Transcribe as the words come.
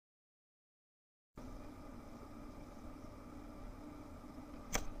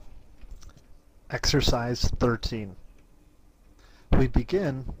Exercise 13. We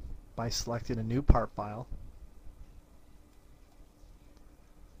begin by selecting a new part file.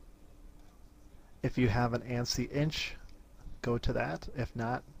 If you have an ANSI inch, go to that. If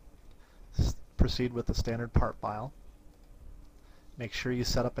not, proceed with the standard part file. Make sure you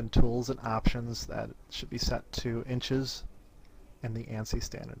set up in Tools and Options that it should be set to inches and the ANSI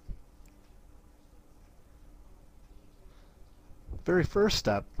standard. The very first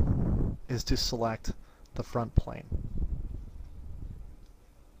step is to select the front plane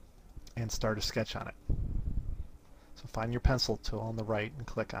and start a sketch on it. So find your pencil tool on the right and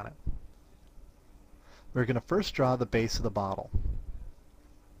click on it. We're going to first draw the base of the bottle.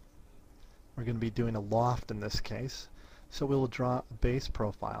 We're going to be doing a loft in this case, so we will draw a base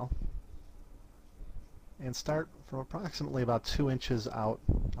profile and start from approximately about 2 inches out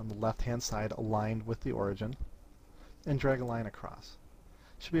on the left hand side aligned with the origin and drag a line across.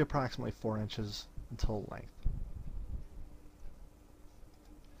 It should be approximately 4 inches in total length.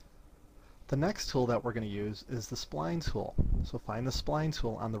 The next tool that we're going to use is the spline tool. So find the spline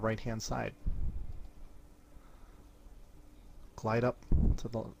tool on the right hand side. Glide up to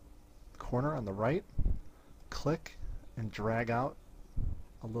the corner on the right, click and drag out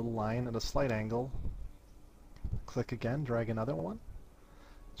a little line at a slight angle. Click again, drag another one,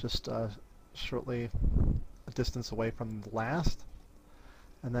 just shortly a distance away from the last,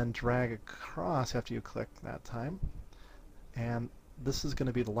 and then drag across after you click that time. And this is going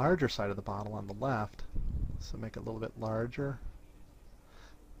to be the larger side of the bottle on the left, so make it a little bit larger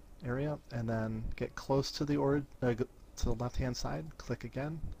area, and then get close to the left hand side, click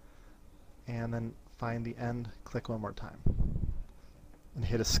again, and then find the end, click one more time, and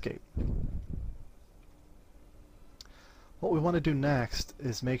hit escape. What we want to do next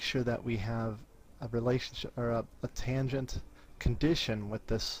is make sure that we have a relationship or a tangent condition with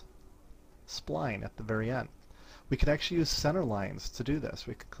this spline at the very end. We could actually use center lines to do this.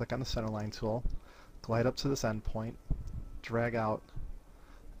 We could click on the center line tool, glide up to this end point, drag out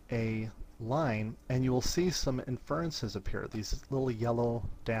a line, and you will see some inferences appear, these little yellow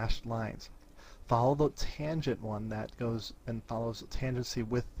dashed lines. Follow the tangent one that goes and follows tangency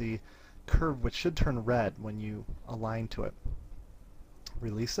with the curve, which should turn red when you align to it.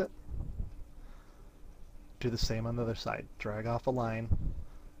 Release it. Do the same on the other side. Drag off a line,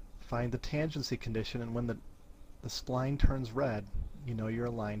 find the tangency condition, and when the spline turns red, you know you're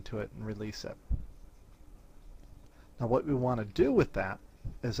aligned to it, and release it. Now what we want to do with that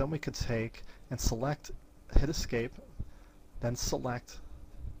is then we could take and select, hit escape, then select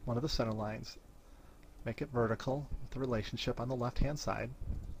one of the center lines, make it vertical with the relationship on the left hand side,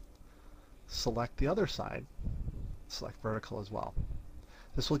 select the other side, select vertical as well.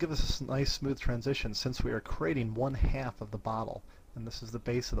 This will give us a nice smooth transition since we are creating 1/2 of the bottle, and this is the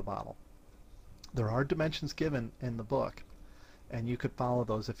base of the bottle. There are dimensions given in the book, and you could follow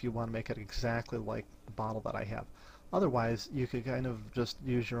those if you want to make it exactly like the bottle that I have. Otherwise, you could kind of just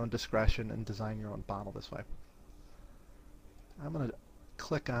use your own discretion and design your own bottle this way. I'm going to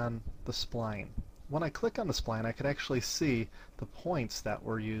click on the spline. When I click on the spline, I could actually see the points that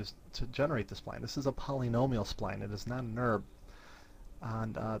were used to generate the spline. This is a polynomial spline. It is not an herb.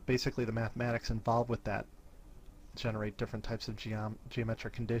 And basically the mathematics involved with that generate different types of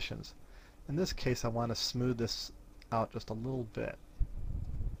geometric conditions. In this case, I want to smooth this out just a little bit.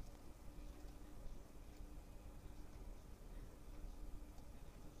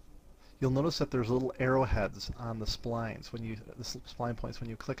 You'll notice that there's little arrowheads on the splines the spline points when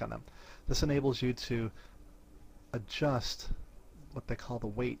you click on them. This enables you to adjust what they call the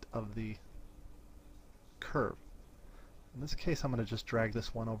weight of the curve. In this case, I'm going to just drag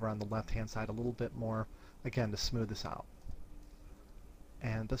this one over on the left hand side a little bit more, again, to smooth this out.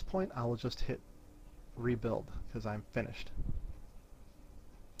 And at this point, I will just hit rebuild because I'm finished.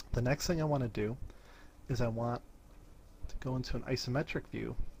 The next thing I want to do is I want to go into an isometric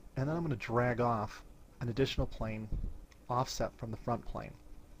view, and then I'm going to drag off an additional plane offset from the front plane.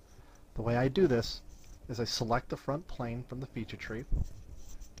 The way I do this is I select the front plane from the feature tree,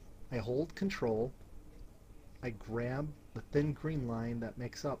 I hold Control, I grab the thin green line that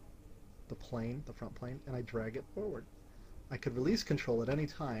makes up the plane, the front plane, and I drag it forward. I could release Control at any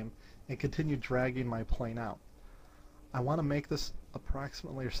time and continue dragging my plane out. I want to make this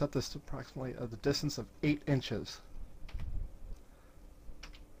approximately, or set this to approximately the distance of 8 inches.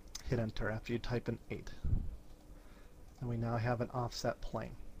 Hit enter after you type in 8. And we now have an offset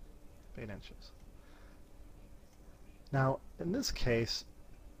plane of 8 inches. Now, in this case,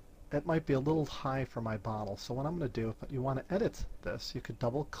 it might be a little high for my bottle, so what I'm going to do, if you want to edit this, you could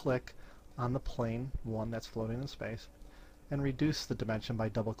double click on the plane one that's floating in space, and reduce the dimension by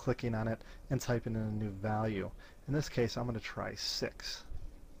double clicking on it and typing in a new value. In this case I'm going to try 6.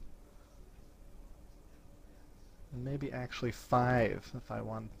 And maybe actually 5 if I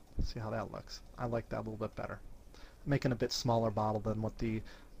want to see how that looks. I like that a little bit better. Making a bit smaller bottle than what the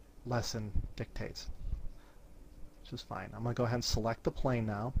lesson dictates, which is fine. I'm going to go ahead and select the plane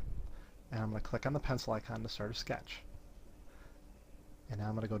now, and I'm going to click on the pencil icon to start a sketch. And now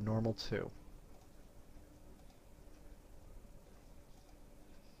I'm going to go normal 2.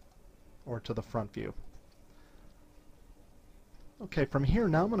 Or to the front view. Okay, from here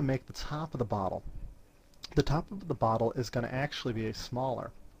now I'm going to make the top of the bottle. The top of the bottle is going to actually be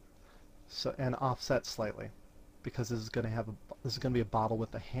smaller, so and offset slightly, because this is going to be a bottle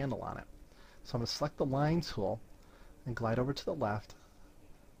with a handle on it. So I'm going to select the line tool and glide over to the left,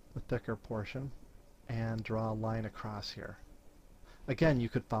 the thicker portion, and draw a line across here. Again, you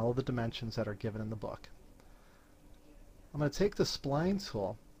could follow the dimensions that are given in the book. I'm going to take the spline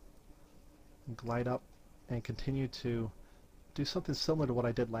tool and glide up and continue to do something similar to what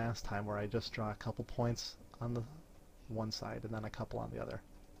I did last time, where I just draw a couple points on the one side and then a couple on the other.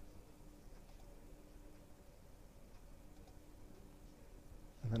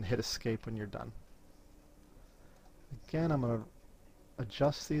 And then hit escape when you're done. Again, I'm going to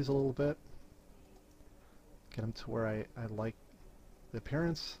adjust these a little bit, get them to where I like the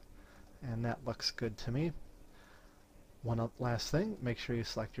appearance, and that looks good to me. One last thing, make sure you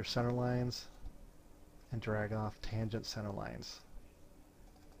select your center lines and drag off tangent center lines.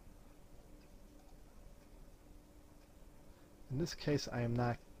 In this case I am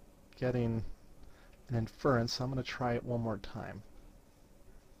not getting an inference, so I'm going to try it one more time.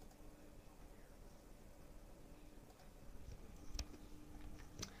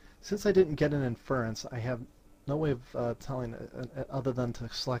 Since I didn't get an inference, I have no way of telling other than to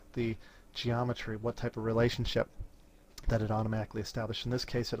select the geometry what type of relationship that it automatically established. In this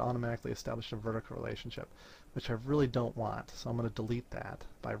case it automatically established a vertical relationship, which I really don't want, so I'm going to delete that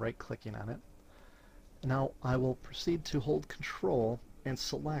by right clicking on it. Now I will proceed to hold Control and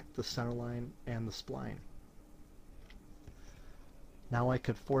select the center line and the spline. Now I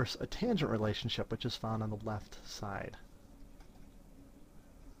could force a tangent relationship, which is found on the left side.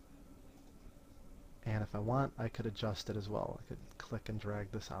 And if I want, I could adjust it as well. I could click and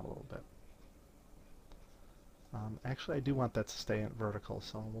drag this out a little bit. Actually, I do want that to stay vertical,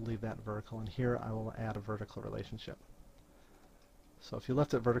 so we'll leave that vertical, and here I will add a vertical relationship. So if you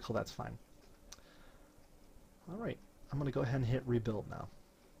left it vertical, that's fine. Alright, I'm going to go ahead and hit rebuild now.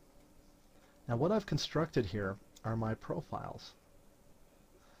 Now what I've constructed here are my profiles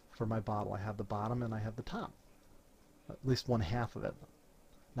for my bottle. I have the bottom and I have the top, at least one half of it.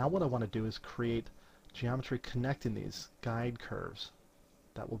 Now what I want to do is create geometry connecting these guide curves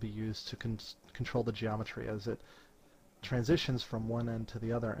that will be used to control the geometry as it transitions from one end to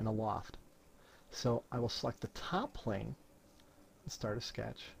the other in a loft. So I will select the top plane and start a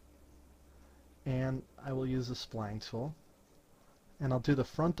sketch, and I will use the spline tool, and I'll do the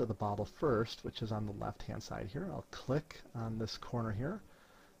front of the bottle first, which is on the left hand side here. I'll click on this corner here,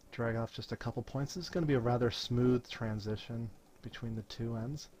 drag off just a couple points. This is going to be a rather smooth transition between the two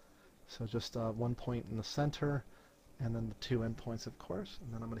ends, so just one point in the center and then the two end points, of course,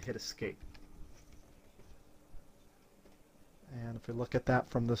 and then I'm going to hit escape. And if we look at that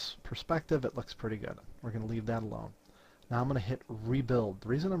from this perspective, it looks pretty good. We're going to leave that alone. Now I'm going to hit rebuild. The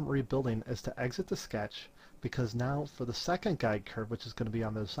reason I'm rebuilding is to exit the sketch, because now for the second guide curve, which is going to be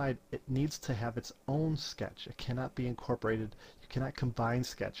on the other side, it needs to have its own sketch. It cannot be incorporated. You cannot combine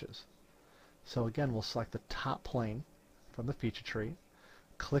sketches. So again, we'll select the top plane from the feature tree,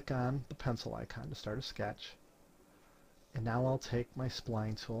 click on the pencil icon to start a sketch, and now I'll take my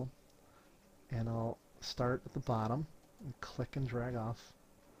spline tool and I'll start at the bottom and click and drag off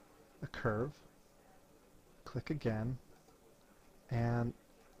a curve, click again, and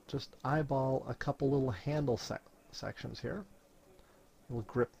just eyeball a couple little handle sections here, a little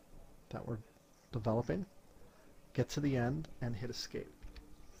grip that we're developing, get to the end and hit escape.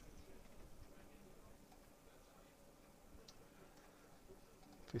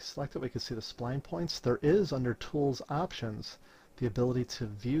 If we select it, we can see the spline points. There is, under Tools Options, the ability to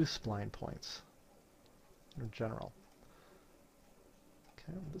view spline points in general.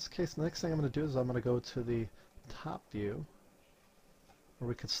 Okay, in this case, the next thing I'm going to do is I'm going to go to the top view, or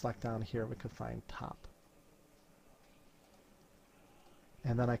we could select down here, we could find top.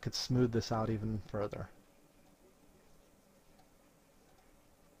 And then I could smooth this out even further.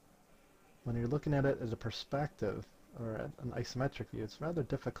 When you're looking at it as a perspective, or an isometric view, it's rather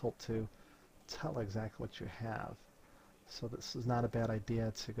difficult to tell exactly what you have. So this is not a bad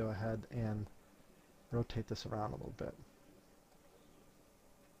idea to go ahead and rotate this around a little bit.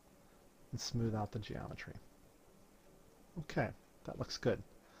 and smooth out the geometry. Okay, that looks good.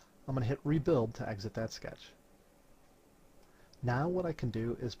 I'm going to hit rebuild to exit that sketch. Now what I can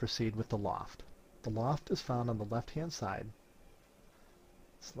do is proceed with the loft. The loft is found on the left-hand side.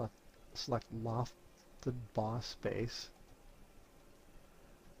 Select lofted boss base.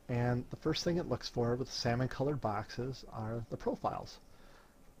 And the first thing it looks for with salmon-colored boxes are the profiles.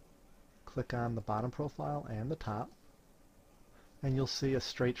 Click on the bottom profile and the top, and you'll see a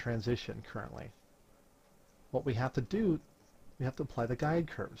straight transition currently. What we have to do, we have to apply the guide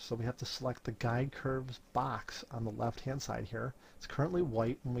curves. So we have to select the guide curves box on the left-hand side here. It's currently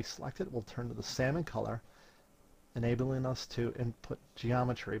white. When we select it, it will turn to the salmon color, enabling us to input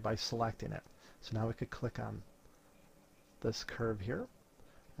geometry by selecting it. So now we could click on this curve here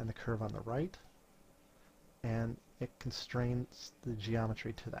and the curve on the right, and it constrains the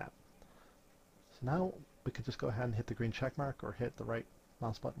geometry to that. So now we could just go ahead and hit the green check mark or hit the right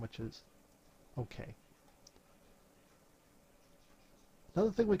mouse button, which is OK.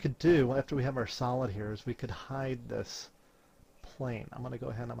 Another thing we could do after we have our solid here is we could hide this plane. I'm going to go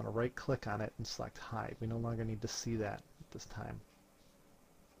ahead and I'm going to right click on it and select hide. We no longer need to see that at this time.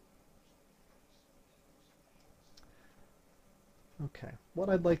 Okay, what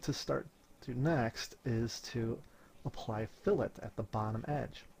I'd like to start to do next is to apply fillet at the bottom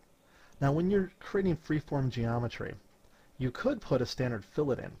edge. Now when you're creating freeform geometry, you could put a standard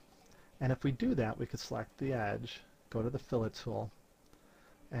fillet in. And if we do that, we could select the edge, go to the fillet tool,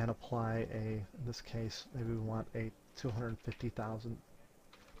 and apply a, in this case, maybe we want a 250,000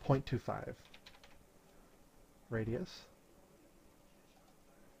 0.25 radius,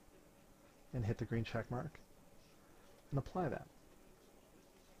 and hit the green check mark and apply that.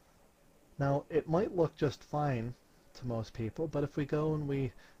 Now it might look just fine to most people, but if we go and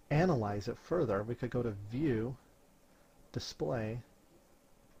we analyze it further, we could go to View, Display,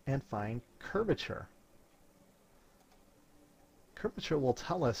 and find Curvature. Curvature will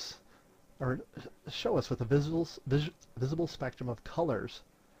tell us, or show us with a visible spectrum of colors,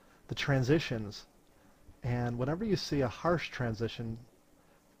 the transitions, and whenever you see a harsh transition,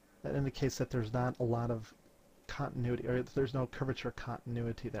 that indicates that there's not a lot of continuity, or there's no curvature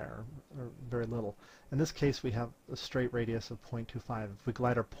continuity there, or very little. In this case, we have a straight radius of 0.25. If we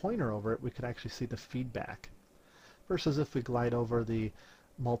glide our pointer over it, we could actually see the feedback, versus if we glide over the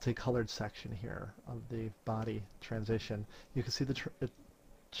multicolored section here of the body transition, you can see it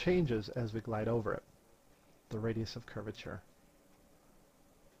changes as we glide over it, the radius of curvature.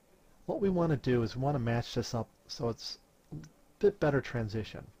 What we want to do is we want to match this up so it's a bit better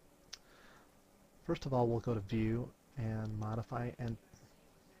transition. First of all, we'll go to View and Modify and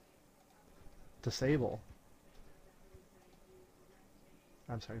Disable.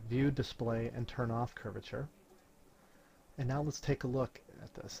 I'm sorry, View, Display, and turn off Curvature. And now let's take a look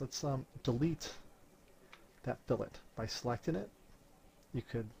at this. Let's delete that fillet. By selecting it, you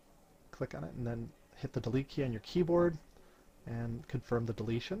could click on it and then hit the delete key on your keyboard and confirm the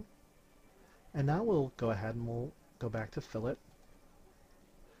deletion. And now we'll go ahead and we'll go back to fillet.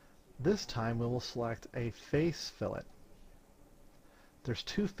 This time we will select a face fillet. There's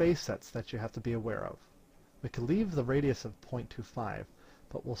two face sets that you have to be aware of. We could leave the radius of 0.25,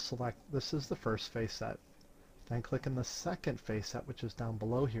 but we'll select, this is the first face set. Then click on the second face set, which is down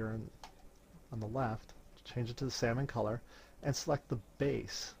below here on the left, change it to the salmon color, and select the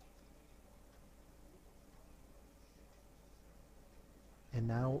base. And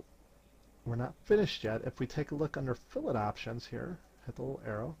now we're not finished yet. If we take a look under fillet options here, hit the little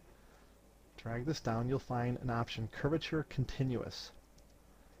arrow, drag this down, you'll find an option, Curvature Continuous.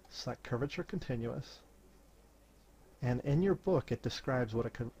 Select Curvature Continuous, and in your book it describes what a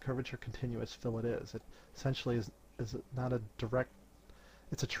Curvature Continuous fillet is. It essentially is not a direct,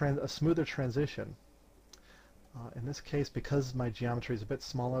 it's a smoother transition. In this case, because my geometry is a bit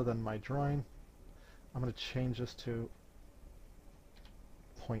smaller than my drawing, I'm going to change this to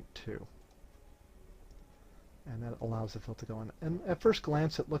 0.2. And that allows the fill to go in. And at first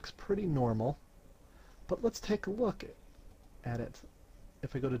glance it looks pretty normal, but let's take a look at it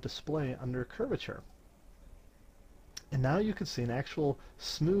if we go to Display under Curvature. And now you can see an actual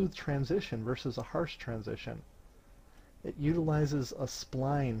smooth transition versus a harsh transition. It utilizes a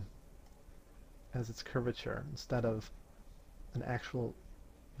spline as its curvature instead of an actual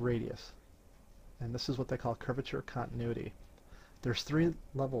radius. And this is what they call curvature continuity. There's three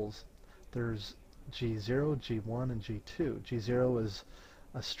levels. There's G0, G1, and G2. G0 is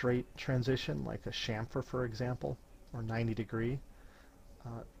a straight transition, like a chamfer, for example, or 90-degree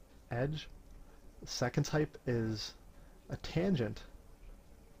edge. The second type is a tangency,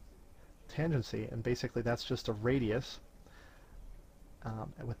 and basically that's just a radius.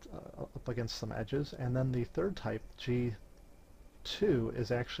 up against some edges. And then the third type, G2,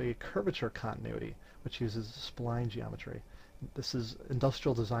 is actually curvature continuity, which uses spline geometry. This is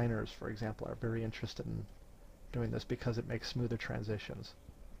industrial designers, for example, are very interested in doing this because it makes smoother transitions.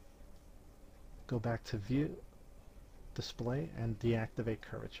 Go back to View, Display, and deactivate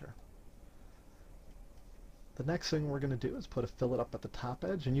curvature. The next thing we're going to do is put a fillet up at the top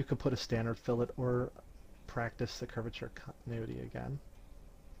edge, and you could put a standard fillet or practice the curvature continuity again.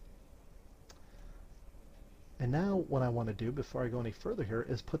 And now what I want to do before I go any further here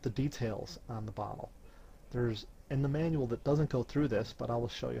is put the details on the bottle. There's in the manual that doesn't go through this, but I will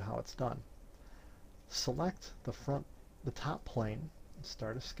show you how it's done. Select the top plane, and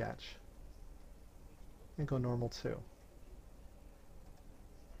start a sketch, and go normal 2.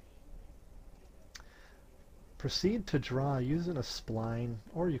 Proceed to draw using a spline,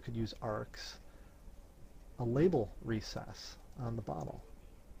 or you could use arcs, a label recess on the bottle.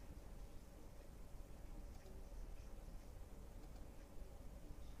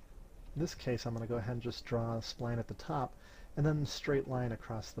 In this case, I'm going to go ahead and just draw a spline at the top, and then a straight line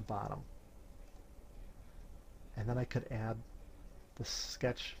across the bottom. And then I could add the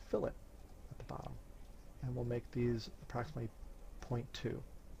sketch fillet at the bottom. And we'll make these approximately 0.2.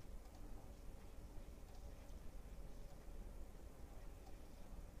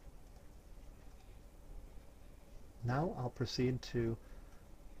 Now I'll proceed to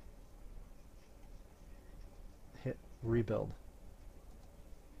hit rebuild.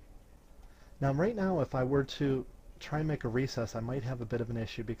 Now right now, if I were to try and make a recess, I might have a bit of an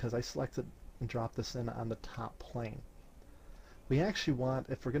issue because I selected and dropped this in on the top plane. We actually want,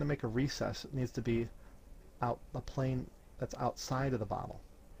 if we're going to make a recess, it needs to be out a plane that's outside of the bottle.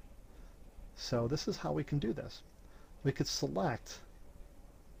 So this is how we can do this. We could select,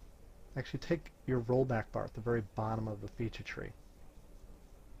 actually take your rollback bar at the very bottom of the feature tree.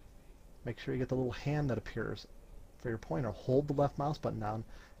 Make sure you get the little hand that appears for your pointer. Hold the left mouse button down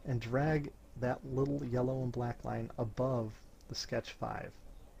and drag that little yellow and black line above the sketch 5.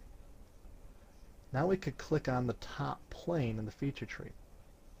 Now we could click on the top plane in the feature tree.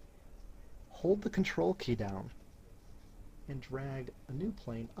 Hold the control key down and drag a new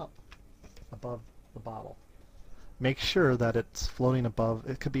plane up above the bottle. Make sure that it's floating above.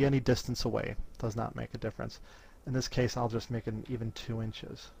 It could be any distance away. Does not make a difference. In this case, I'll just make it even 2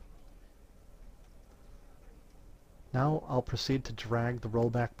 inches. Now I'll proceed to drag the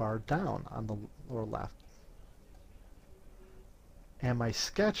rollback bar down on the lower left. And my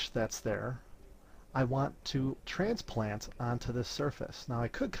sketch that's there, I want to transplant onto this surface. Now I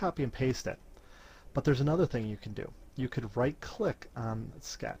could copy and paste it, but there's another thing you can do. You could right click on the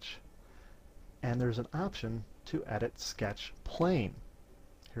sketch, and there's an option to edit sketch plane.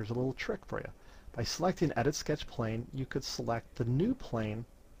 Here's a little trick for you. By selecting edit sketch plane, you could select the new plane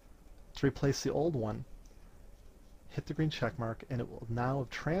to replace the old one, hit the green check mark, and it will now have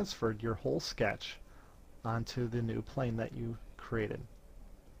transferred your whole sketch onto the new plane that you created.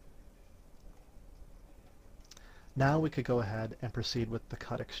 Now we could go ahead and proceed with the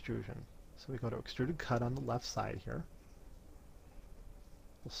cut extrusion. So we go to extruded cut on the left side here.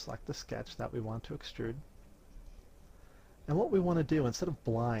 We'll select the sketch that we want to extrude. And what we want to do, instead of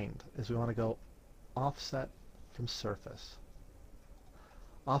blind, is we want to go offset from surface.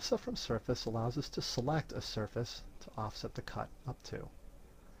 Offset from surface allows us to select a surface to offset the cut up to.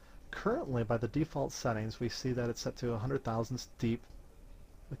 Currently, by the default settings, we see that it's set to 100 thousandths deep,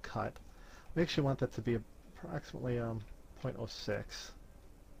 the cut. We actually want that to be approximately 0.06.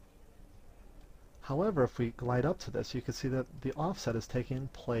 However, if we glide up to this, you can see that the offset is taking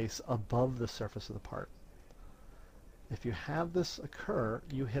place above the surface of the part. If you have this occur,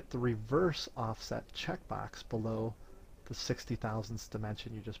 you hit the reverse offset checkbox below the 60 thousandths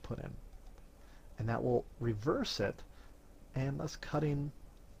dimension you just put in. And that will reverse it, and thus cutting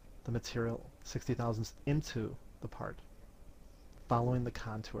the material 60 thousandths into the part, following the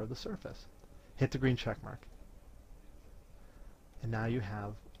contour of the surface. Hit the green check mark. And now you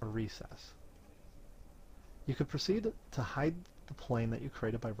have a recess. You could proceed to hide the plane that you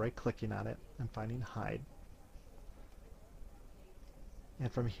created by right-clicking on it and finding Hide.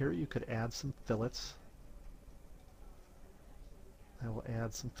 And from here you could add some fillets. I will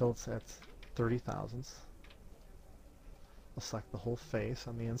add some fillets at 30 thousandths. I'll select the whole face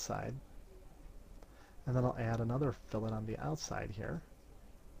on the inside. And then I'll add another fillet on the outside here.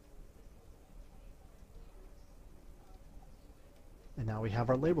 And now we have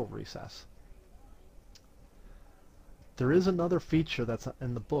our label recess. There is another feature that's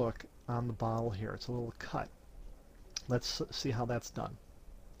in the book on the bottle here. It's a little cut. Let's see how that's done.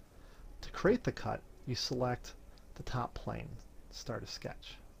 To create the cut, you select the top plane. start a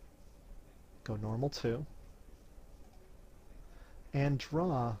sketch. Go normal 2, and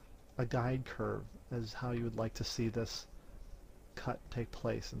draw a guide curve as how you would like to see this cut take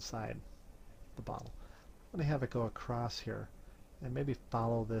place inside the bottle. I'm going to have it go across here and maybe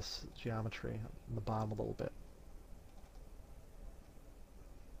follow this geometry on the bottom a little bit.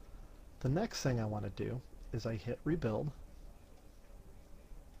 The next thing I want to do is I hit rebuild,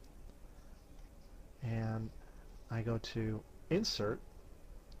 and I go to insert,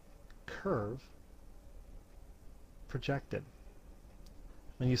 curve, projected.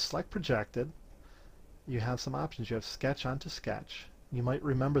 When you select projected, you have some options. You have sketch onto sketch. You might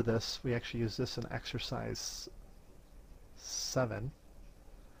remember this. We actually use this in exercise 7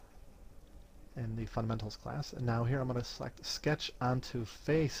 in the fundamentals class. And now here I'm going to select sketch onto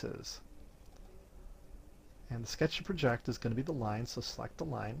faces. And the sketch to project is going to be the line, so select the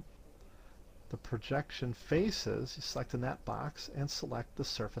line. The projection faces, you select in that box and select the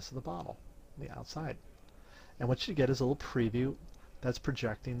surface of the bottle, the outside. And what you get is a little preview that's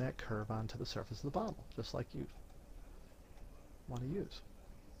projecting that curve onto the surface of the bottle, just like you want to use.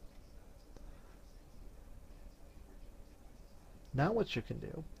 Now what you can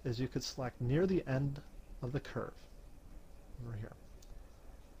do is you could select near the end of the curve, over here.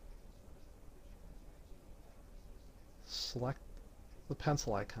 Select the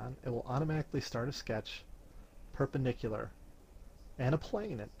pencil icon. It will automatically start a sketch perpendicular, and a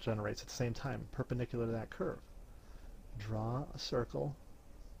plane it generates at the same time, perpendicular to that curve. Draw a circle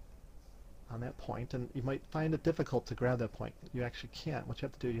on that point, and you might find it difficult to grab that point. You actually can't. What you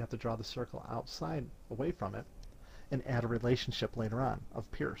have to do, you have to draw the circle outside, away from it, and add a relationship later on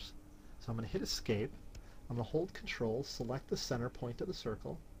of pierce. So I'm going to hit escape. I'm going to hold control, select the center point of the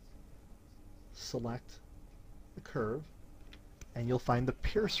circle, select the curve, and you'll find the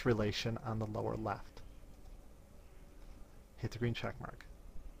pierce relation on the lower left. Hit the green check mark.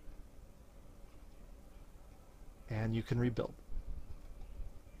 And you can rebuild.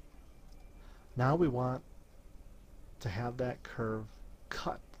 Now we want to have that curve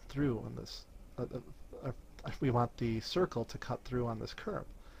cut through on this. We want the circle to cut through on this curve.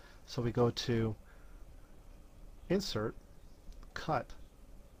 So we go to Insert, Cut,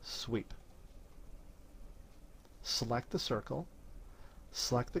 Sweep. Select the circle,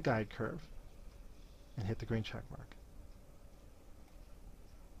 select the guide curve, and hit the green check mark.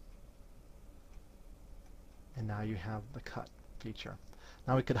 And now you have the cut feature.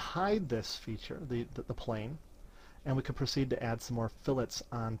 Now we could hide this feature, the plane, and we could proceed to add some more fillets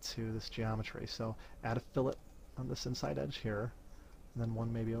onto this geometry. So add a fillet on this inside edge here, and then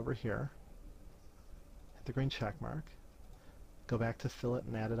one maybe over here. Hit the green check mark. Go back to fillet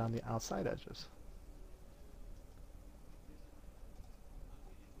and add it on the outside edges.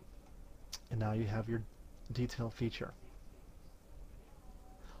 And now you have your detail feature.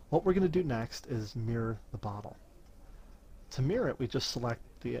 What we're going to do next is mirror the bottle. To mirror it, we just select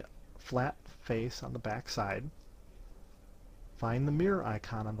the flat face on the back side, find the mirror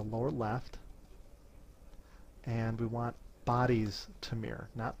icon on the lower left, and we want bodies to mirror,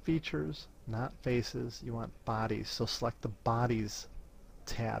 not features, not faces. You want bodies, so select the Bodies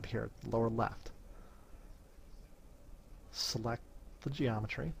tab here at the lower left. Select the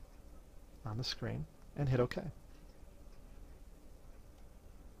geometry on the screen and hit OK.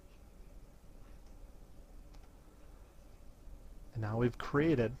 And now we've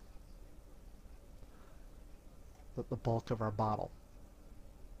created the bulk of our bottle.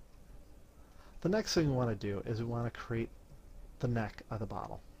 The next thing we want to do is we want to create the neck of the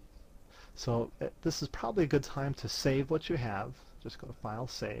bottle. So this is probably a good time to save what you have. Just go to File,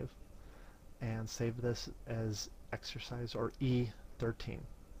 Save, and save this as exercise or E13.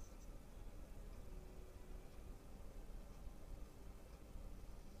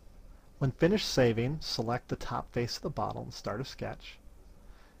 When finished saving, select the top face of the bottle and start a sketch.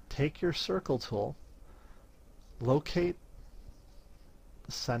 Take your circle tool, locate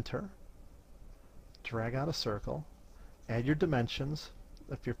the center, drag out a circle, add your dimensions.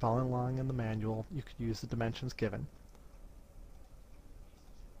 If you're following along in the manual, you could use the dimensions given.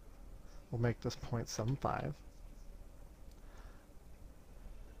 We'll make this 0.75. And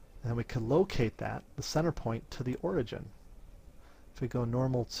then we can locate that, the center point, to the origin. If we go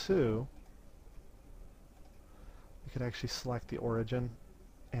normal 2, we could actually select the origin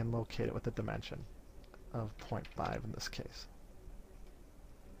and locate it with a dimension of 0.5 in this case.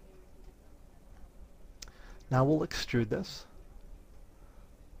 Now we'll extrude this,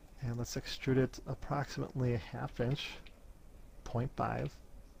 and let's extrude it approximately a ½ inch, 0.5,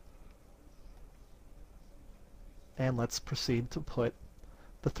 and let's proceed to put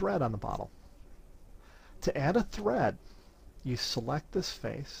the thread on the bottle. To add a thread, you select this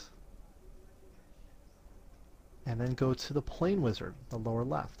face and then go to the plane wizard, the lower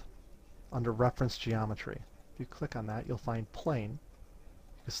left, under reference geometry. If you click on that, you'll find plane.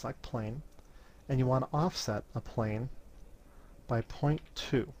 You can select plane, and you want to offset a plane by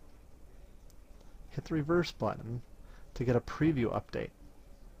 0.2. Hit the reverse button to get a preview update.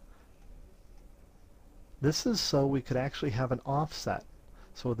 This is so we could actually have an offset,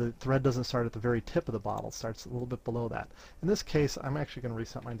 so the thread doesn't start at the very tip of the bottle, it starts a little bit below that. In this case, I'm actually going to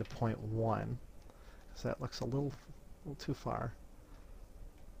reset mine to 0.1, because that looks a little too far.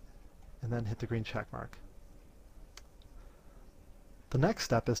 And then hit the green check mark. The next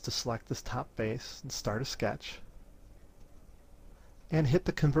step is to select this top face and start a sketch, and hit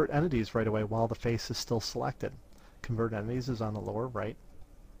the convert entities right away while the face is still selected. Convert entities is on the lower right.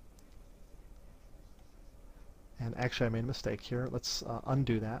 And actually I made a mistake here. Let's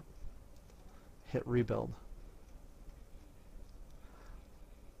undo that. Hit rebuild.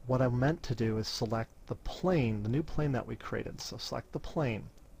 What I meant to do is select the plane, the new plane that we created. So select the plane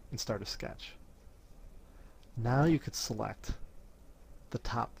and start a sketch. Now you could select the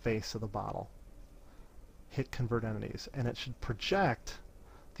top face of the bottle. Hit convert entities, and it should project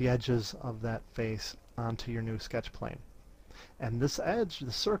the edges of that face onto your new sketch plane. And this edge,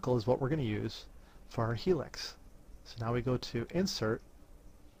 the circle, is what we're going to use for our helix. So now we go to Insert,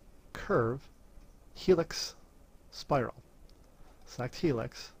 Curve, Helix, Spiral. Select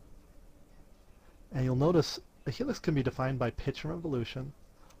Helix, and you'll notice a helix can be defined by pitch and revolution,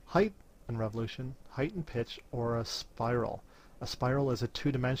 height and revolution, height and pitch, or a spiral. A spiral is a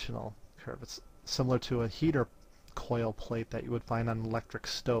two-dimensional curve. It's similar to a heater coil plate that you would find on an electric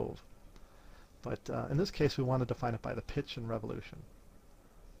stove. But in this case, we want to define it by the pitch and revolution.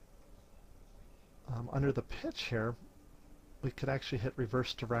 Under the pitch here, we could actually hit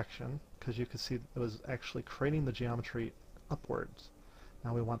reverse direction, because you could see it was actually creating the geometry upwards.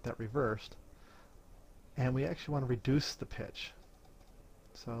 Now we want that reversed, and we actually want to reduce the pitch.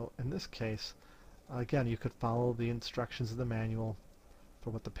 So in this case, again, you could follow the instructions of the manual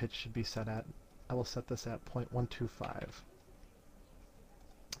for what the pitch should be set at. I will set this at 0.125.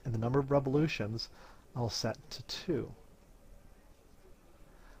 And the number of revolutions I'll set to 2.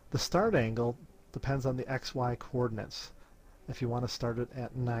 The start angle depends on the XY coordinates. If you want to start it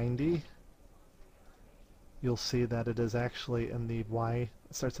at 90, you'll see that it is actually in the Y,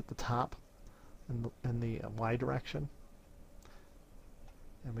 it starts at the top in the Y direction.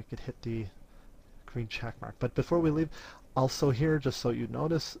 And we could hit the green check mark. But before we leave, also here, just so you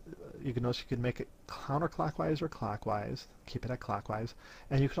notice, you can can make it counterclockwise or clockwise. Keep it at clockwise.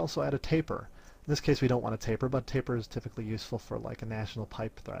 And you can also add a taper. In this case, we don't want a taper, but taper is typically useful for like a national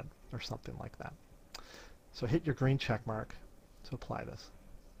pipe thread or something like that. So hit your green check mark to apply this.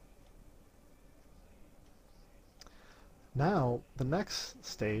 Now, the next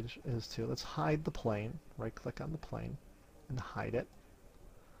stage is to, let's hide the plane. Right-click on the plane and hide it.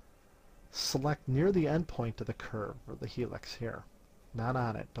 Select near the end point of the curve, or the helix here. Not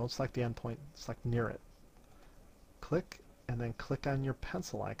on it. Don't select the end point, select near it. Click, and then click on your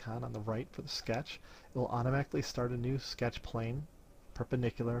pencil icon on the right for the sketch. It will automatically start a new sketch plane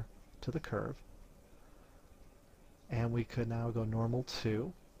perpendicular to the curve. And we could now go normal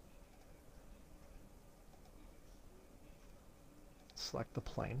 2. Select the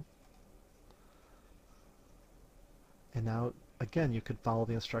plane. And now, again, you could follow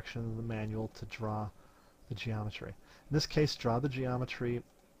the instructions of the manual to draw the geometry. In this case, draw the geometry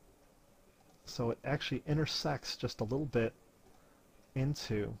so it actually intersects just a little bit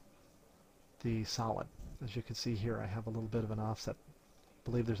into the solid. As you can see here, I have a little bit of an offset. I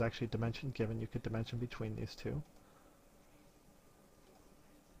believe there's actually a dimension given. You could dimension between these two.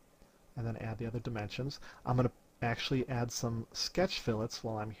 And then add the other dimensions. I'm going to actually add some sketch fillets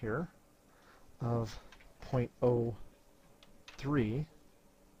while I'm here of 0.03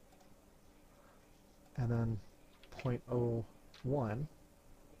 and then 0.01.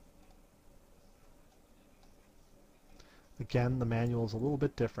 Again, the manual is a little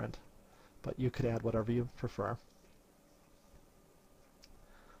bit different, but you could add whatever you prefer.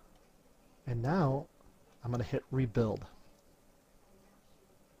 And now I'm going to hit rebuild.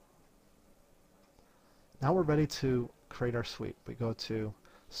 Now we're ready to create our sweep. We go to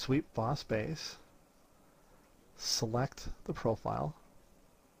Sweep Boss Base, select the profile,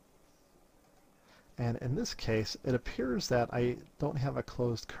 and in this case it appears that I don't have a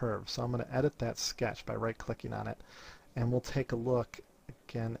closed curve, so I'm going to edit that sketch by right-clicking on it, and we'll take a look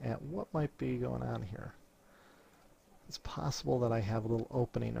again at what might be going on here. It's possible that I have a little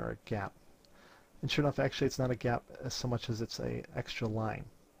opening or a gap, and sure enough, actually it's not a gap as so much as it's a extra line.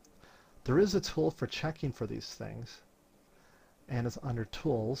 There is a tool for checking for these things, and it's under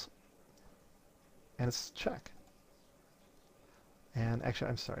Tools, and it's check. And actually,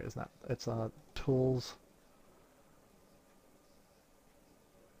 I'm sorry, it's not. It's Tools,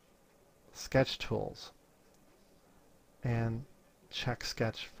 Sketch Tools, and check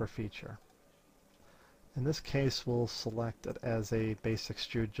Sketch for feature. In this case, we'll select it as a base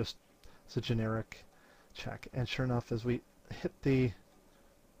extrude, just as a generic check. And sure enough, as we hit the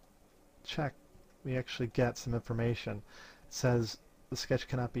check, we actually get some information. It says the sketch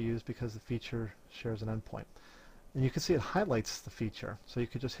cannot be used because the feature shares an endpoint. And you can see it highlights the feature. So you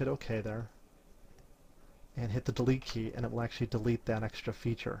could just hit OK there and hit the delete key, and it will actually delete that extra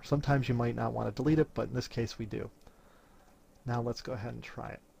feature. Sometimes you might not want to delete it, but in this case we do. Now let's go ahead and try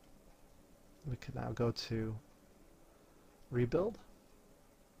it. We can now go to Rebuild,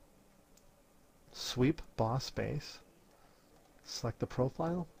 Sweep Boss Base, select the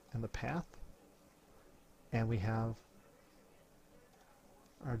profile and the path, and we have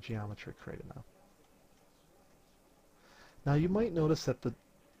our geometry created now. Now you might notice that the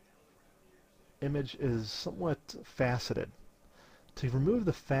image is somewhat faceted. To remove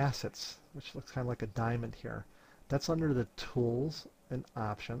the facets, which looks kind of like a diamond here, that's under the Tools and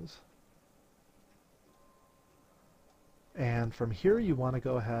Options. And from here you want to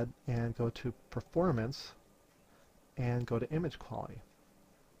go ahead and go to Performance and go to Image Quality.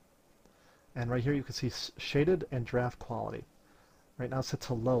 And right here you can see Shaded and Draft Quality. Right now it's set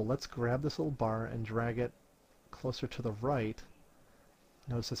to low. Let's grab this little bar and drag it closer to the right.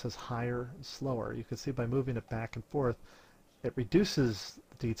 Notice it says higher and slower. You can see by moving it back and forth, it reduces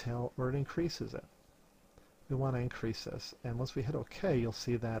the detail or it increases it. We want to increase this. And once we hit OK, you'll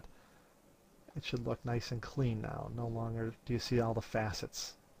see that it should look nice and clean now. No longer do you see all the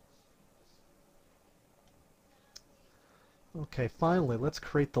facets. Okay, finally, let's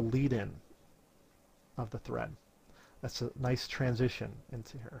create the lead-in of the thread. That's a nice transition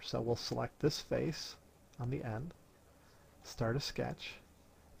into here. So we'll select this face on the end, start a sketch,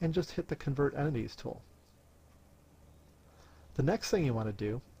 and just hit the Convert Entities tool. The next thing you want to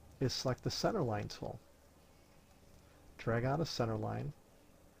do is select the Centerline tool. Drag out a center line,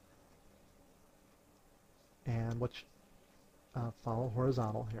 and follow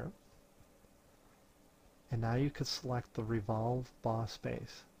horizontal here. And now you could select the Revolve Boss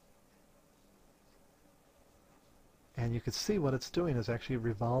Base. And you can see what it's doing is actually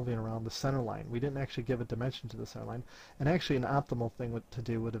revolving around the center line. We didn't actually give a dimension to the center line. And actually an optimal thing to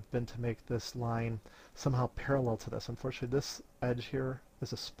do would have been to make this line somehow parallel to this. Unfortunately, this edge here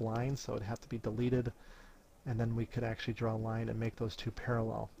is a spline, so it'd have to be deleted. And then we could actually draw a line and make those two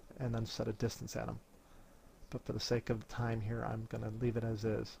parallel and then set a distance at them. But for the sake of time here, I'm going to leave it as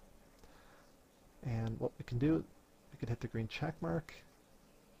is. And what we can do, we could hit the green check mark.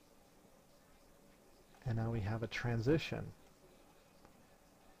 And now we have a transition.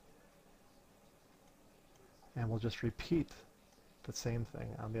 And we'll just repeat the same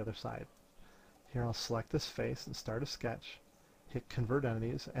thing on the other side. Here I'll select this face and start a sketch, hit Convert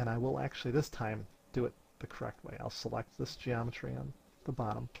Entities, and I will actually this time do it the correct way. I'll select this geometry on the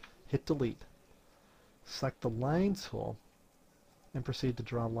bottom, hit Delete, select the Line tool, and proceed to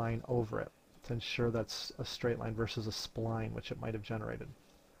draw a line over it to ensure that's a straight line versus a spline, which it might have generated.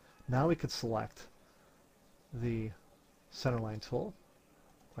 Now we could select the Centerline tool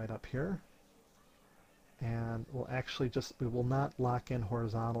right up here, and we'll actually we will not lock in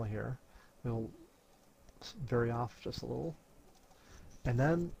horizontal here. We'll vary off just a little, and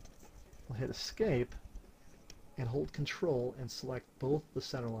then we'll hit Escape and hold Control and select both the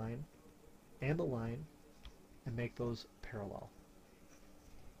center line and the line and make those parallel.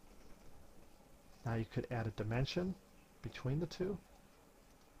 Now you could add a dimension between the two,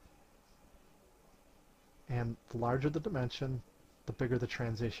 and the larger the dimension, the bigger the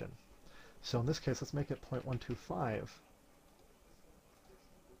transition. So in this case, let's make it 0.125.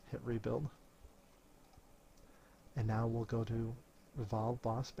 Hit Rebuild. And now we'll go to Revolve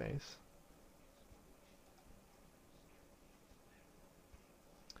Boss Base.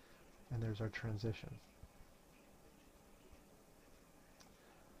 And there's our transition.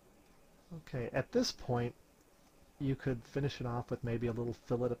 Okay, at this point, you could finish it off with maybe a little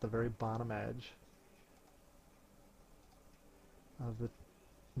fillet at the very bottom edge of the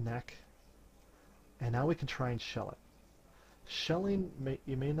neck. And now we can try and shell it. Shelling,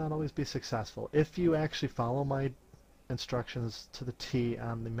 you may not always be successful. If you actually follow my instructions to the T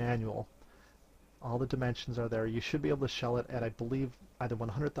on the manual, all the dimensions are there. You should be able to shell it at, I believe, either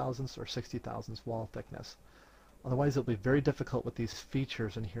 100 thousandths or 60 thousandths wall thickness. Otherwise, it'll be very difficult with these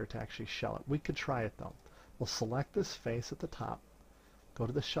features in here to actually shell it. We could try it though. We'll select this face at the top, go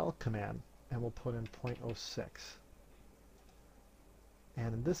to the shell command, and we'll put in 0.06.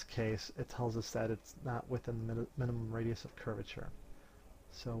 And in this case, it tells us that it's not within the minimum radius of curvature.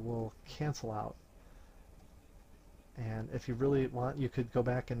 So we'll cancel out. And if you really want, you could go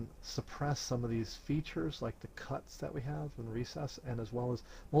back and suppress some of these features, like the cuts that we have and recess, and as well as,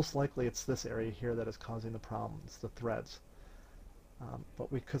 most likely it's this area here that is causing the problems, the threads.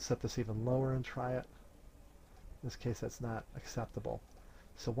 But we could set this even lower and try it. In this case, that's not acceptable.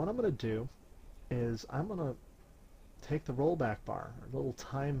 So what I'm going to do is I'm going to take the rollback bar, a little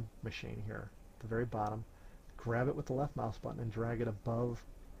time machine here at the very bottom, grab it with the left mouse button and drag it above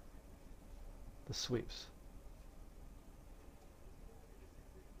the sweeps.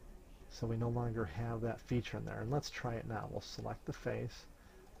 So we no longer have that feature in there. And let's try it now. We'll select the face,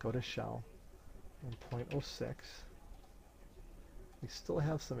 go to shell, and 0.06. We still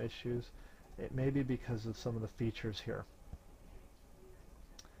have some issues. It may be because of some of the features here.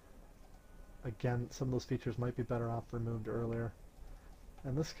 Again, some of those features might be better off removed earlier.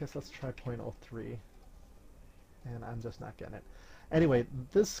 In this case, let's try 0.03. And I'm just not getting it. Anyway,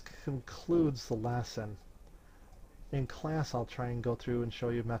 this concludes the lesson. In class, I'll try and go through and show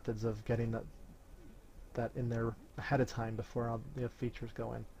you methods of getting that in there ahead of time before the features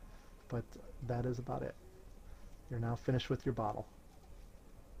go in. But that is about it. You're now finished with your bottle.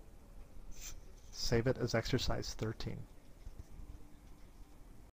 Save it as exercise 13.